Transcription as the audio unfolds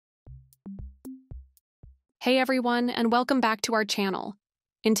Hey everyone, and welcome back to our channel.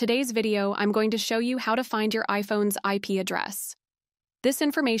 In today's video, I'm going to show you how to find your iPhone's IP address. This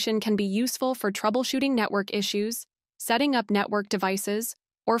information can be useful for troubleshooting network issues, setting up network devices,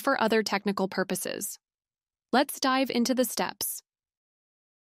 or for other technical purposes. Let's dive into the steps.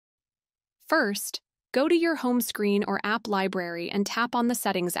 First, go to your home screen or app library and tap on the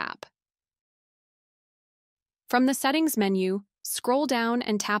Settings app. From the Settings menu, scroll down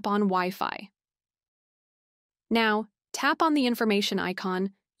and tap on Wi-Fi. Now, tap on the information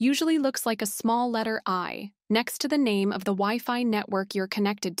icon, usually looks like a small letter I, next to the name of the Wi-Fi network you're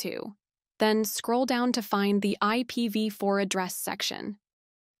connected to. Then scroll down to find the IPv4 address section.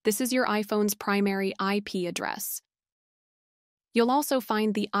 This is your iPhone's primary IP address. You'll also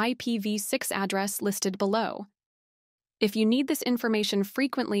find the IPv6 address listed below. If you need this information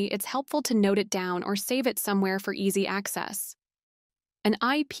frequently, it's helpful to note it down or save it somewhere for easy access. An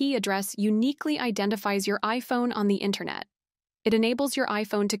IP address uniquely identifies your iPhone on the internet. It enables your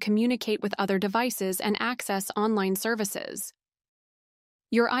iPhone to communicate with other devices and access online services.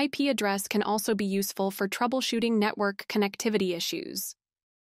 Your IP address can also be useful for troubleshooting network connectivity issues.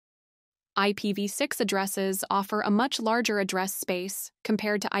 IPv6 addresses offer a much larger address space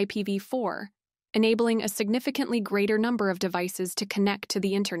compared to IPv4, enabling a significantly greater number of devices to connect to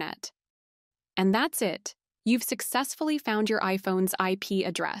the internet. And that's it. You've successfully found your iPhone's IP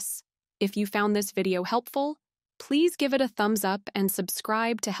address. If you found this video helpful, please give it a thumbs up and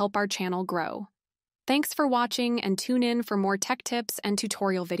subscribe to help our channel grow. Thanks for watching and tune in for more tech tips and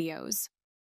tutorial videos.